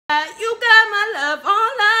You got my love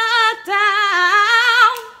on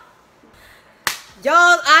lockdown.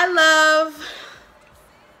 Y'all,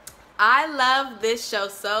 I love this show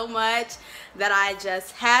so much that I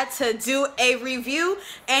just had to do a review.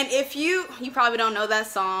 And if you probably don't know that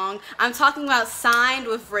song, I'm talking about Signed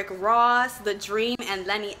with Rick Ross, The Dream, and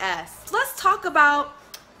Lenny S. Let's talk about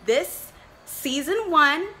this season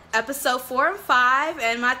 1, episode 4 and 5,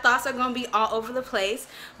 and my thoughts are gonna be all over the place.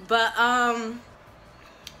 But I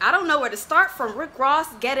don't know where to start from. Rick Ross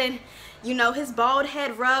getting, you know, his bald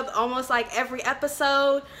head rubbed almost like every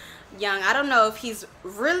episode. Young, I don't know if he's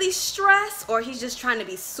really stressed or he's just trying to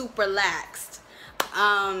be super laxed.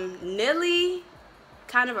 Nilly,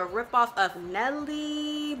 kind of a ripoff of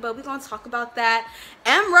Nelly, but we're gonna talk about that.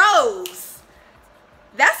 M. Rose,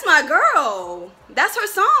 that's my girl. That's her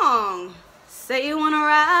song. Say you wanna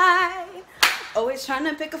ride, always trying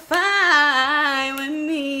to pick a fight with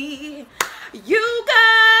me. You got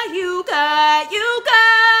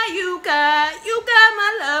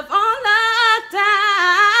my love on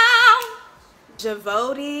lockdown.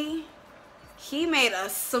 Javoti, he made a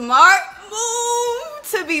smart move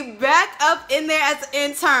to be back up in there as an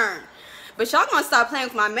intern. But y'all gonna stop playing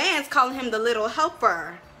with my mans, calling him the little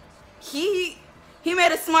helper. He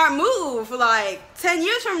made a smart move. Like 10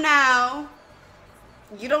 years from now,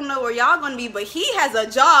 you don't know where y'all gonna be, but he has a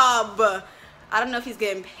job. I don't know if he's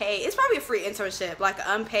getting paid. It's probably a free internship, like an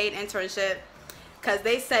unpaid internship, because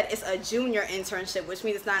they said it's a junior internship, which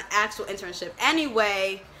means it's not an actual internship.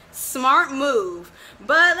 Anyway, smart move.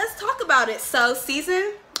 But let's talk about it. So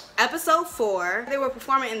episode 4, they were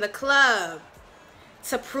performing in the club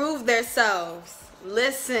to prove themselves.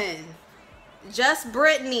 Listen, Just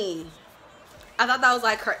Brittany. I thought that was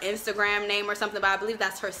like her Instagram name or something, but I believe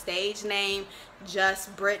that's her stage name,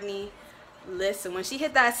 Just Brittany. Listen, when she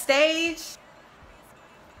hit that stage,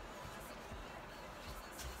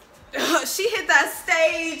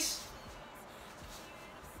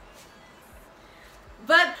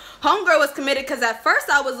 but homegirl was committed, because at first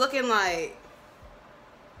I was looking like,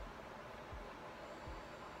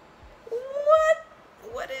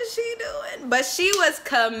 what is she doing? But she was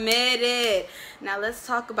committed. Now let's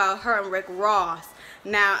talk about her and Rick Ross.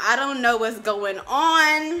 Now I don't know what's going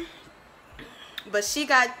on, but she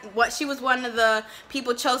was one of the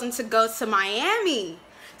people chosen to go to Miami.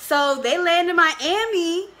 So they land in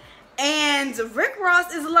Miami, and Rick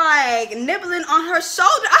Ross is like nibbling on her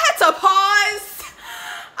shoulder. I had to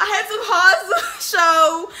pause the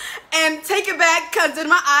show and take it back, because did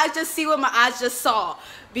my eyes just see what my eyes just saw?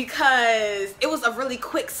 Because it was a really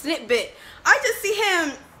quick snippet. I just see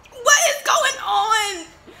him. What is going on?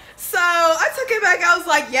 So I took it back. I was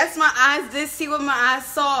like, yes, my eyes did see what my eyes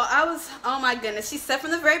saw. Oh my goodness. She said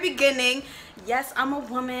from the very beginning, yes, I'm a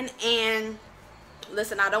woman, and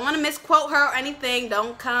listen, I don't want to misquote her or anything.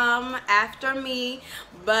 Don't come after me.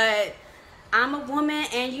 But I'm a woman,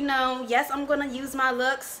 and you know, yes, I'm going to use my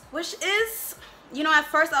looks, which is, you know, at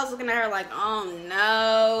first I was looking at her like,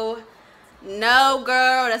 oh no,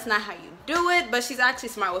 girl, that's not how you do it. But she's actually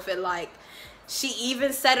smart with it. Like, she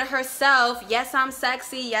even said it herself. Yes, I'm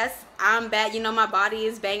sexy. Yes, I'm bad. You know, my body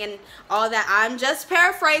is banging, all that. I'm just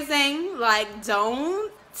paraphrasing. Like,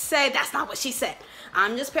 don't say that's not what she said.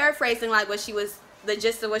 I'm just paraphrasing, like, the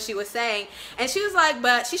gist of what she was saying. And she was like,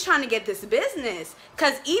 but she's trying to get this business.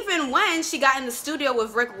 Because even when she got in the studio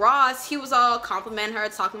with Rick Ross, he was all complimenting her,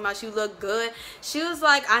 talking about she looked good. She was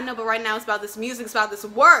like, I know, but right now it's about this music, it's about this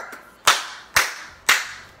work.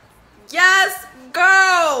 Yes,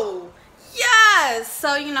 girl. Yes.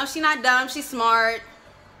 So, you know, she's not dumb. She's smart.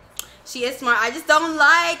 She is smart. I just don't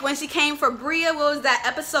like when she came for Bria. What was that,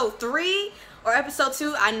 episode 3 or episode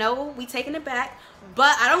 2? I know we taking it back.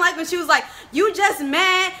 But I don't like when she was like, you just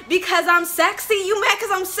mad because I'm sexy? You mad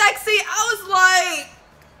because I'm sexy? I was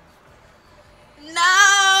like,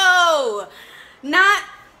 no. Not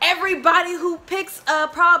everybody who picks a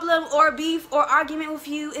problem or beef or argument with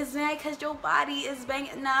you is mad because your body is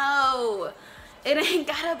banging. No. It ain't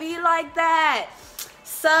gotta be like that.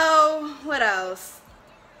 So, what else?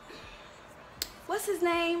 What's his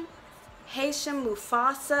name? Haitian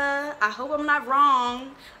Mufasa. I hope I'm not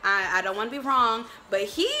wrong. I don't want to be wrong, but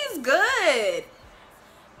he's good.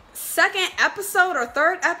 Second episode or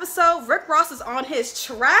third episode, Rick Ross is on his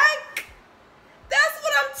track. That's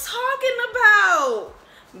what I'm talking about.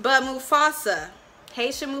 But Mufasa,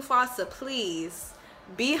 Haitian Mufasa, please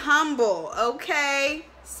be humble, okay?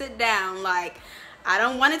 Sit down. Like, I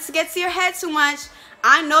don't want it to get to your head too much.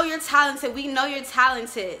 I know you're talented. We know you're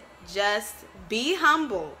talented. Just be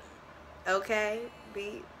humble. Okay,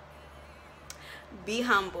 be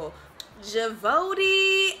humble.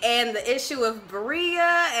 Javoti and the issue of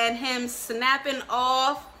Bria and him snapping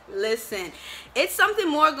off listen, it's something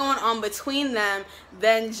more going on between them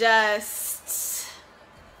than just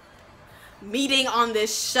meeting on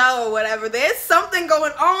this show or whatever. There's something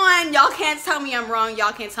going on. Y'all can't tell me I'm wrong.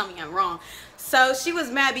 Y'all can't tell me I'm wrong. So she was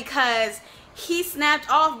mad because he snapped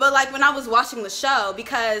off. But like when I was watching the show,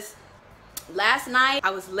 because last night I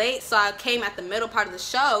was late, so I came at the middle part of the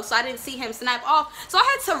show, so I didn't see him snap off. So I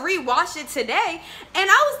had to re-watch it today, and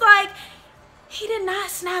I was like, he did not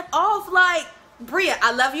snap off. Like, Bria,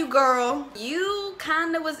 I love you, girl. You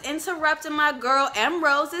kind of was interrupting my girl M.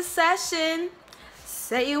 Rose's session.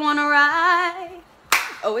 Say you wanna ride.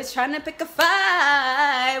 Always trying to pick a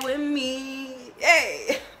fight with me.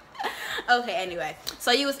 Hey. Okay, anyway.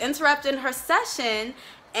 So you was interrupting her session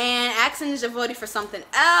and asking Javoti for something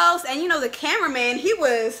else. And you know, the cameraman, he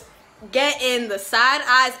was getting the side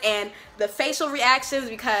eyes and the facial reactions,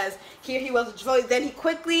 because here he was with Javoti. Then he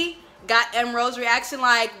quickly got M. Rose's reaction,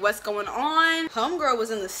 like, what's going on? Homegirl was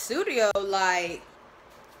in the studio, like,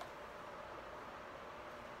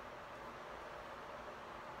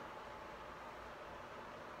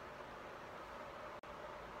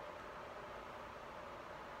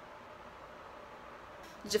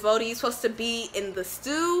 Javoti's supposed to be in the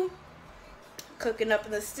stew, cooking up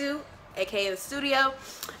in the stew, aka the studio,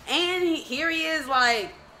 and here he is,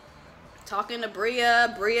 like, talking to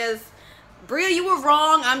Bria. Bria, you were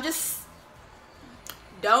wrong. I'm just,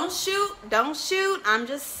 don't shoot. I'm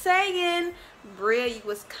just saying, Bria, you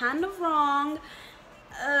was kind of wrong.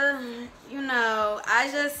 You know,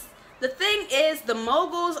 the thing is, the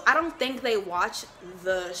moguls, I don't think they watch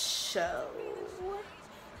the show.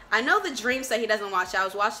 I know the Dream said he doesn't watch it. I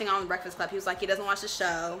was watching on the Breakfast Club. He was like, he doesn't watch the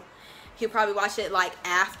show. He'll probably watch it like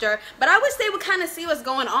after. But I wish they would kind of see what's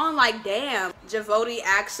going on. Like, damn, Javoti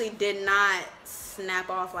actually did not snap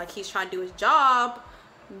off like he's trying to do his job.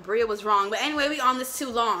 Bria was wrong. But anyway, we on this too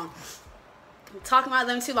long. I'm talking about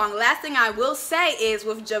them too long. Last thing I will say is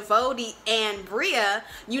with Javoti and Bria,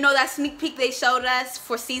 you know that sneak peek they showed us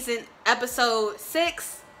for episode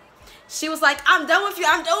 6? She was like, I'm done with you.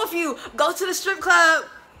 I'm done with you. Go to the strip club.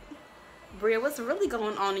 Bria, what's really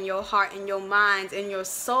going on in your heart, in your mind, in your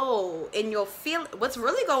soul, in your feel? What's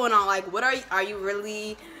really going on? Like, what are you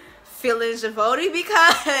really feeling, Javoti?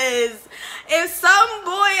 Because if some boy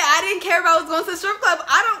I didn't care about was going to the strip club,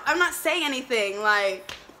 I'm not saying anything. Like,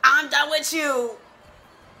 I'm done with you.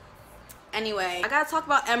 Anyway, I gotta talk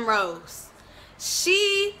about M. Rose.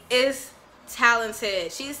 She is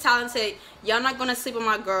talented. She's talented. Y'all not gonna sleep on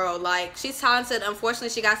my girl. Like, she's talented. Unfortunately,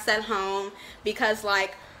 she got sent home because,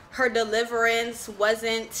 like, her deliverance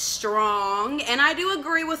wasn't strong. And I do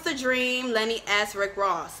agree with the Dream, Lenny S, Rick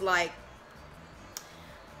Ross. Like,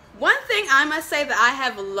 one thing I must say that I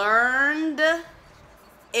have learned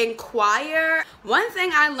in choir, one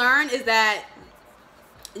thing I learned is that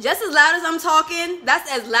just as loud as I'm talking,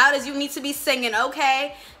 that's as loud as you need to be singing,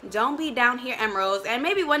 okay? Don't be down here, M. Rose. And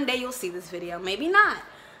maybe one day you'll see this video, maybe not.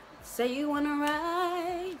 Say you wanna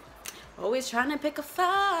ride, always trying to pick a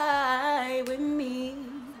fight with me.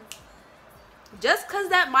 Just because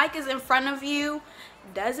that mic is in front of you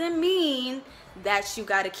doesn't mean that you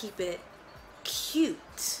got to keep it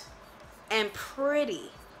cute and pretty.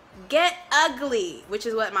 Get ugly, which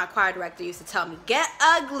is what my choir director used to tell me. Get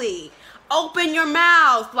ugly. Open your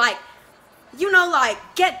mouth. Like, you know, like,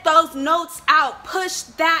 get those notes out. Push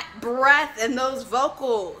that breath and those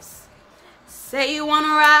vocals. Say you want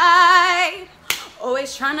to ride.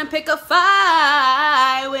 Always trying to pick a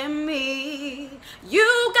fight with me.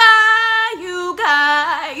 You got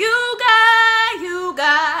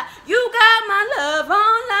my love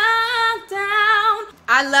on lockdown.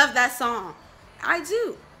 I love that song. I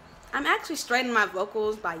do. I'm actually straightening my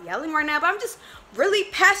vocals by yelling right now, but I'm just really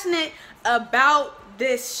passionate about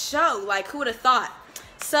this show. Like, who would have thought?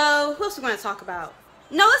 So, who else are we going to talk about?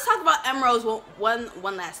 No, let's talk about M. Rose one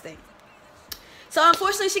last thing. So,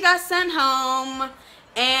 unfortunately, she got sent home,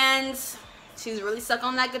 and she's really stuck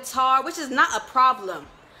on that guitar, which is not a problem.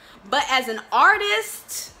 But as an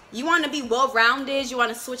artist, you want to be well-rounded. You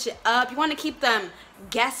want to switch it up. You want to keep them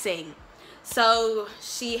guessing. So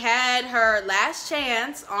she had her last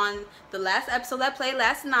chance on the last episode that played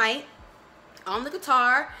last night on the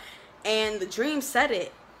guitar, and the Dream said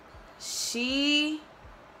it. She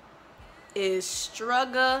is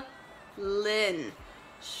struggling.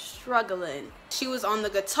 She was on the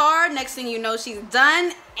guitar. Next thing you know, she's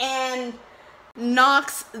done and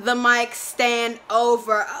knocks the mic stand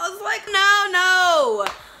over. I was like, no.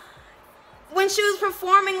 When she was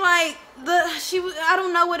performing, like, I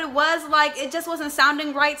don't know what it was, like, it just wasn't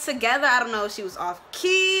sounding right together. I don't know if she was off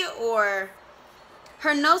key or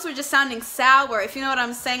her notes were just sounding sour, if you know what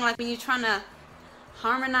I'm saying. Like, when you're trying to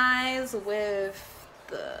harmonize with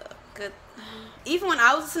good. Even when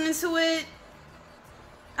I was listening to it,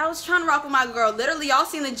 I was trying to rock with my girl. Literally, y'all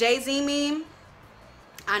seen the Jay-Z meme?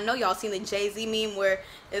 I know y'all seen the Jay-Z meme where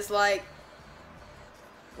it's like,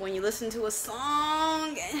 when you listen to a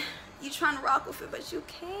song, you trying to rock with it, but you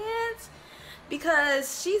can't,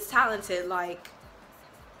 because she's talented. Like,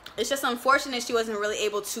 it's just unfortunate she wasn't really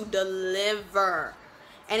able to deliver.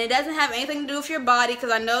 And it doesn't have anything to do with your body, because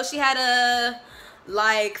I know she had a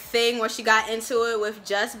like thing where she got into it with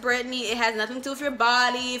just Britney. It has nothing to do with your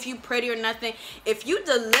body, if you pretty or nothing. If you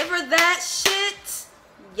deliver that shit,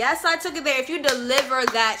 yes, I took it there. If you deliver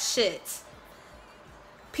that shit,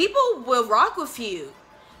 people will rock with you.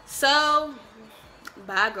 So,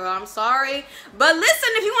 bye, girl. I'm sorry. But listen,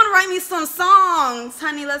 if you want to write me some songs,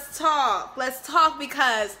 honey, let's talk. Let's talk,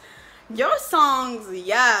 because your songs,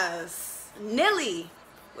 yes. Nilly,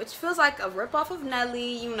 which feels like a ripoff of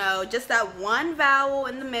Nelly, you know, just that one vowel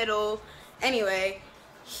in the middle. Anyway,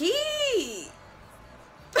 he's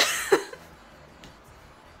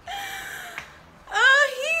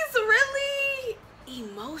really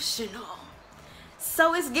emotional.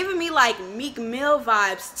 So it's giving me like Meek Mill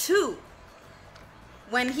vibes too.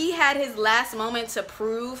 When he had his last moment to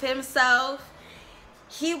prove himself,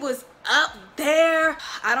 he was up there.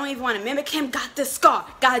 I don't even want to mimic him. Got this scar.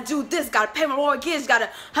 Gotta do this. Gotta pay my mortgage. Gotta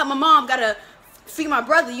help my mom. Gotta feed my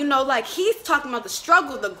brother. You know, like, he's talking about the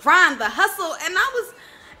struggle, the grind, the hustle. And I was,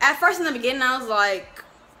 at first in the beginning, I was like,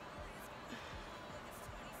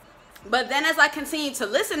 but then as I continued to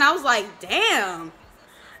listen, I was like, damn.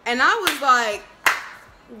 And I was like,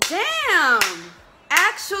 damn.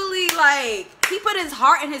 Actually, like, he put his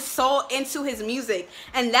heart and his soul into his music.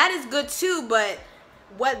 And that is good too, but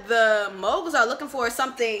what the moguls are looking for is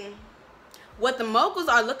something,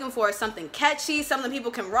 catchy, something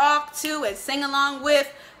people can rock to and sing along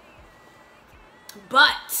with.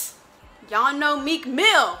 But y'all know Meek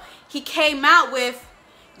Mill, he came out with,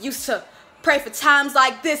 used to pray for times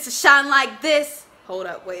like this to shine like this. Hold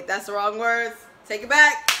up, wait, that's the wrong words. Take it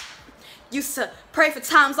back. Used to pray for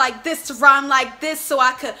times like this to rhyme like this so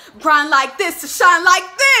I could grind like this to shine like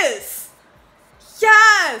this.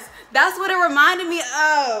 Yes, that's what it reminded me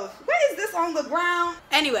of. What is this on the ground?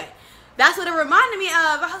 Anyway, that's what it reminded me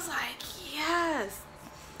of. I was like, yes.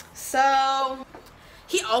 So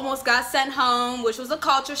he almost got sent home, which was a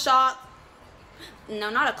culture shock. No,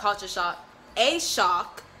 not a culture shock. A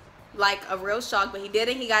shock. Like a real shock, but he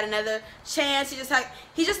didn't. He got another chance. He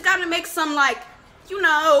just got to make some, like, you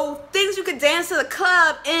know, things you could dance to the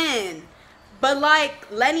club in. But like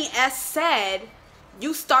Lenny S said,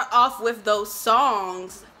 you start off with those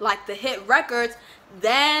songs, like the hit records.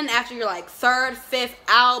 Then after your like third, fifth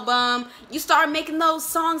album, you start making those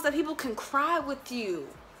songs that people can cry with you,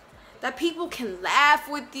 that people can laugh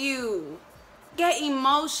with you, get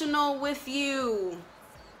emotional with you.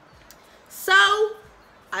 So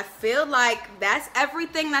I feel like that's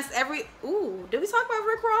everything. Ooh, did we talk about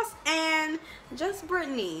Rick Ross and just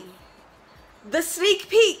Britney? The sneak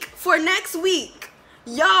peek for next week.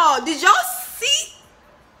 Y'all, did y'all see?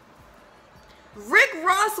 Rick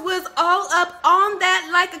Ross was all up on that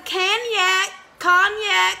like a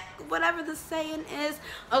cognac, whatever the saying is.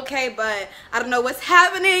 Okay, but I don't know what's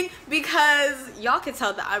happening, because y'all can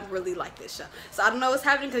tell that I really like this show. So I don't know what's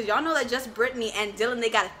happening, because y'all know that just Britney and Dylan, they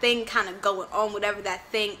got a thing kind of going on, whatever that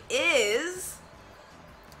thing is.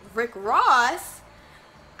 Rick Ross,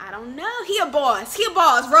 I don't know. He a boss.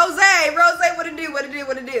 Rose, what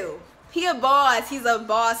it do? He a boss. He's a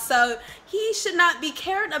boss. So he should not be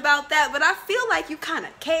caring about that. But I feel like you kind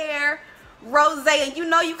of care, Rose. And you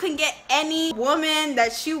know you can get any woman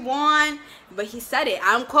that you want. But he said it.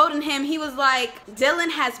 I'm quoting him. He was like,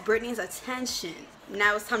 Dylan has Britney's attention.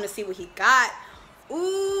 Now it's time to see what he got.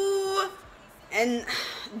 Ooh. And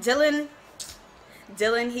Dylan,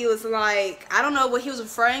 he was like, I don't know what he was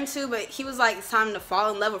referring to, but he was like, it's time to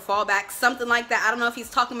fall in love or fall back, something like that. I don't know if he's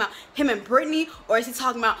talking about him and Britney, or is he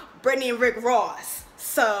talking about Britney and Rick Ross.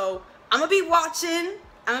 So I'm gonna be watching,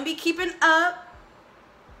 I'm gonna be keeping up,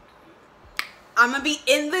 I'm gonna be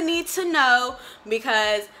in the need to know,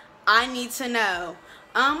 because I need to know.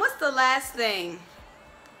 What's the last thing?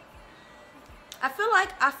 I feel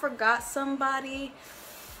like I forgot somebody.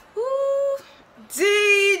 Ooh,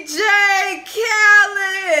 DJ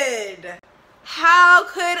Khaled. How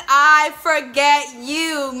could I forget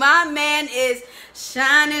you? My man is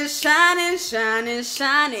shining, shining, shining,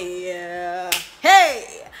 shining, yeah.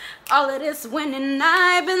 Hey, all of this winning,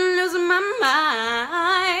 I've been losing my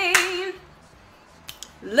mind.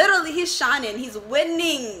 Literally, he's shining, he's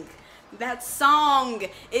winning. That song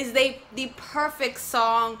is the perfect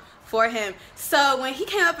song for him. So when he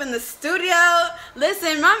came up in the studio,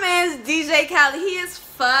 listen, my man's DJ Khaled, he is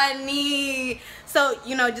funny. So,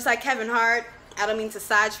 you know, just like Kevin Hart, I don't mean to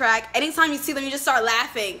sidetrack. Anytime you see them, you just start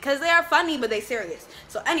laughing because they are funny, but they serious.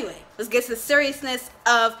 So anyway, let's get to the seriousness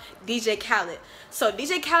of DJ Khaled. So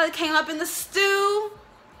DJ Khaled came up in the stew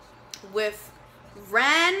with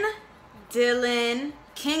Ren, Dylan,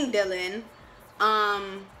 King Dylan,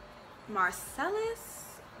 Marcellus.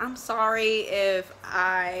 I'm sorry if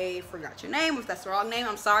I forgot your name. If that's the wrong name,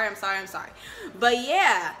 I'm sorry. But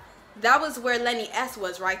yeah, that was where Lenny S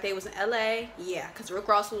was, right? They was in LA. Yeah, because Rick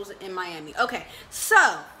Ross was in Miami. Okay,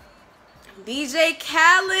 so DJ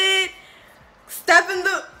Khaled step in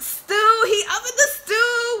the stew. He up in the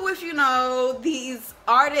stew with, you know, these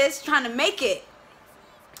artists trying to make it.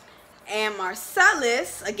 And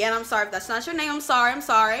Marcellus, again, I'm sorry if that's not your name. I'm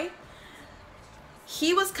sorry.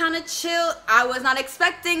 He was kind of chill. I was not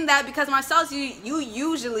expecting that because Marcellus, you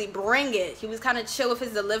usually bring it. He was kind of chill with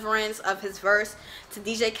his deliverance of his verse to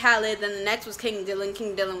DJ Khaled. Then the next was King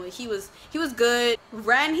Dylan. He was good.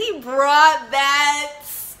 Ren, he brought that.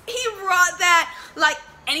 Like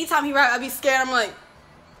anytime he rap, I'd be scared. I'm like,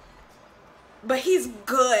 but he's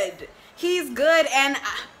good. And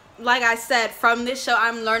like I said, from this show,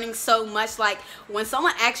 I'm learning so much. Like when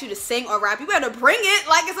someone asks you to sing or rap, you better bring it.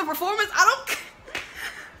 Like it's a performance.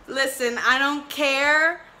 Listen, I don't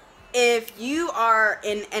care if you are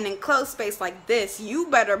in an enclosed space like this. You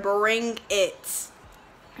better bring it.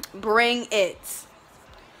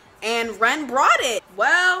 And Ren brought it.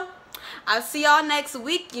 Well, I'll see y'all next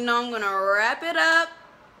week. You know I'm going to wrap it up.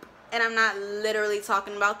 And I'm not literally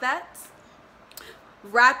talking about that.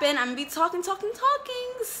 Rapping, I'm going to be talking.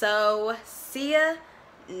 So, see ya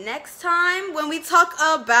next time when we talk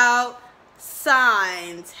about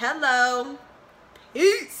signs. Hello.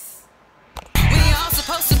 Peace. We all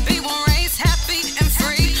supposed to be one race, happy and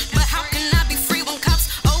free, but how can I be